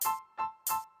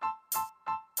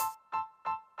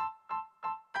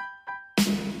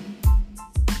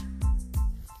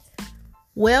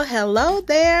Well, hello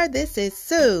there. This is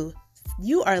Sue.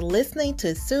 You are listening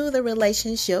to Sue the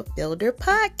Relationship Builder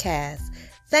podcast.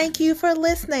 Thank you for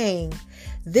listening.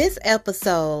 This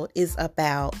episode is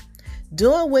about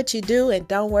doing what you do and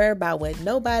don't worry about what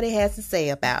nobody has to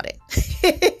say about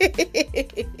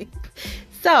it.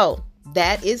 So,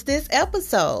 that is this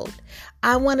episode.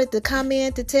 I wanted to come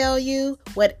in to tell you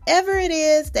whatever it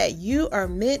is that you are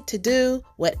meant to do,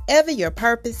 whatever your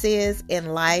purpose is in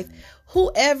life,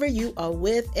 whoever you are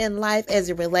with in life as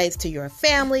it relates to your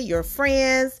family, your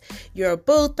friends, your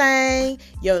boo thing,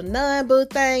 your non-boo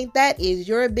thing, that is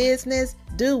your business.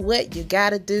 Do what you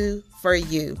gotta do for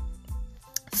you.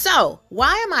 So,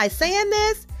 why am I saying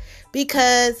this?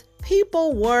 Because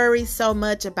people worry so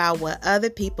much about what other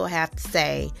people have to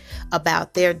say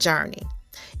about their journey.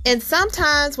 And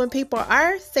sometimes when people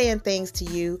are saying things to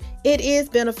you, it is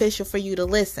beneficial for you to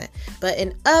listen. But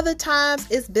in other times,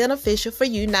 it's beneficial for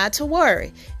you not to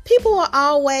worry. People will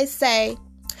always say,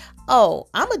 oh,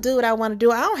 I'm going to do what I want to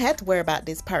do. I don't have to worry about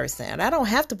this person. I don't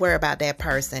have to worry about that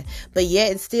person. But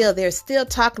yet and still, they're still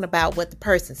talking about what the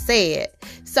person said.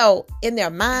 So in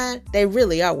their mind, they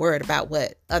really are worried about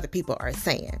what other people are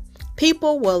saying.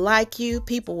 People will like you.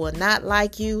 People will not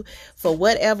like you for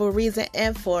whatever reason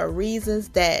and for reasons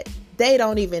that they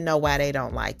don't even know why they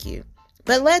don't like you.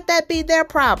 But let that be their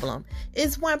problem.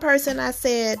 It's one person I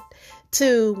said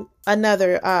to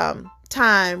another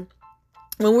time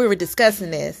when we were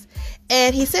discussing this,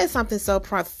 and he said something so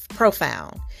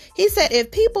profound. He said,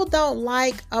 if people don't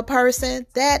like a person,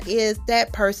 that is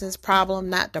that person's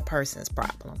problem, not the person's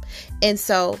problem. And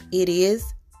so it is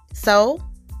so.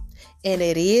 And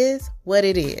it is what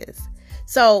it is.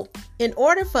 So in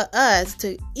order for us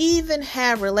to even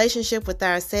have relationship with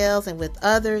ourselves and with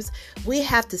others, we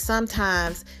have to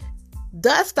sometimes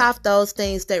dust off those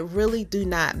things that really do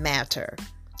not matter.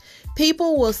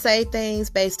 People will say things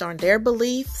based on their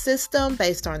belief system,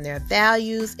 based on their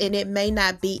values, and it may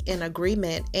not be in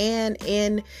agreement and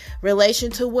in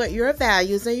relation to what your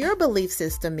values and your belief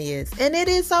system is. And it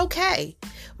is okay.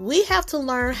 We have to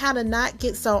learn how to not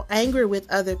get so angry with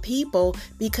other people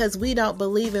because we don't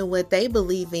believe in what they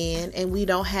believe in and we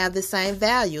don't have the same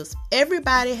values.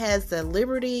 Everybody has the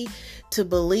liberty to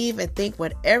believe and think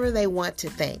whatever they want to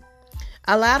think.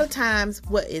 A lot of times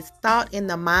what is thought in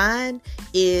the mind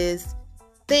is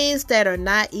things that are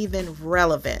not even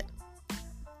relevant.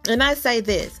 And I say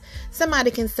this,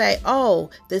 somebody can say, oh,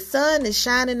 the sun is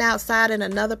shining outside, and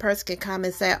another person can come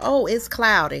and say, oh, it's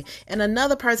cloudy. And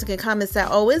another person can come and say,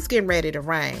 oh, it's getting ready to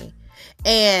rain.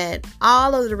 And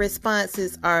all of the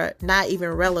responses are not even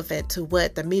relevant to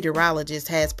what the meteorologist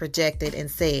has projected and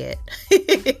said.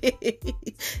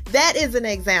 That is an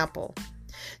example.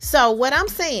 So what I'm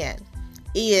saying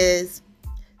is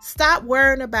stop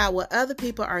worrying about what other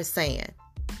people are saying.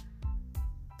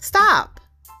 Stop.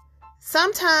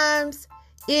 Sometimes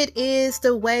it is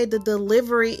the way the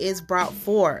delivery is brought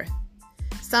forth.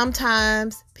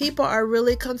 Sometimes people are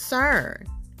really concerned.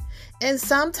 And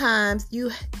sometimes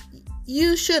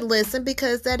you should listen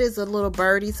because that is a little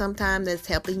birdie sometimes that's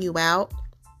helping you out.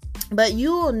 But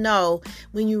you will know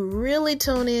when you really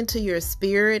tune into your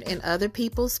spirit and other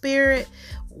people's spirit,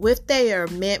 if they are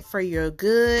meant for your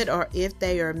good or if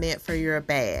they are meant for your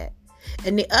bad.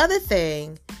 And the other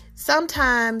thing,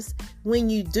 sometimes when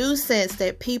you do sense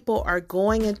that people are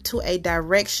going into a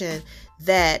direction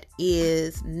that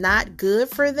is not good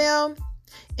for them,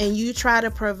 and you try to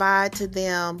provide to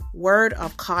them word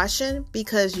of caution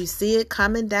because you see it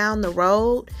coming down the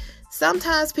road,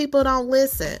 sometimes people don't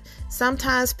listen.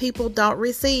 Sometimes people don't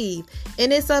receive.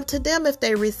 And it's up to them if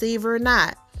they receive or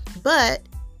not. But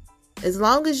as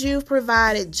long as you've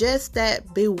provided just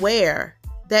that beware,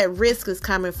 that risk is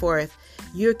coming forth,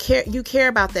 you care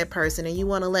about that person and you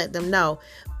want to let them know.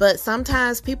 But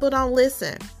sometimes people don't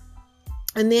listen.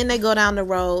 And then they go down the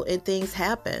road and things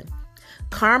happen.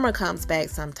 Karma comes back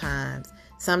sometimes.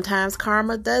 Sometimes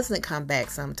karma doesn't come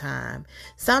back sometimes.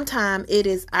 Sometimes it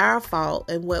is our fault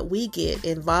and what we get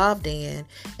involved in.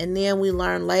 And then we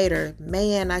learn later,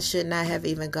 man, I should not have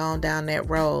even gone down that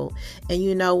road. And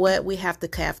you know what? We have to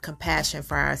have compassion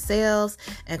for ourselves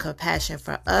and compassion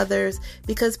for others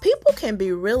because people can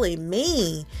be really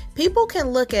mean. People can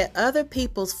look at other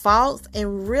people's faults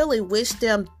and really wish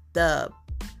them to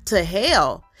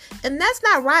hell. And that's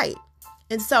not right.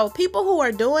 And so people who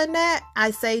are doing that,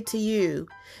 I say to you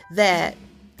that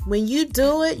when you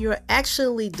do it, you're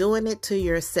actually doing it to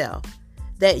yourself.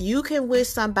 That you can wish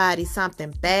somebody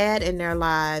something bad in their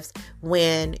lives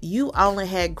when you only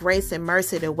had grace and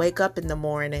mercy to wake up in the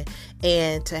morning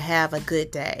and to have a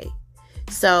good day.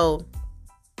 So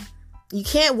You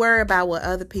can't worry about what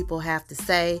other people have to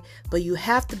say, but you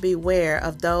have to be aware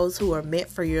of those who are meant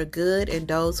for your good and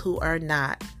those who are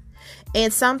not.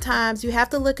 And sometimes you have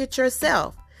to look at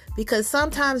yourself, because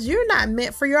sometimes you're not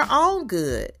meant for your own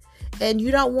good and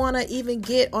you don't want to even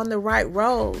get on the right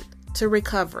road to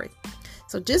recovery.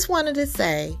 So just wanted to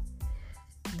say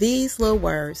these little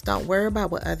words. Don't worry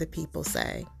about what other people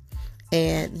say.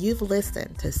 And you've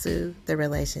listened to Sue, the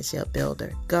Relationship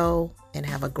Builder. Go and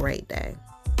have a great day.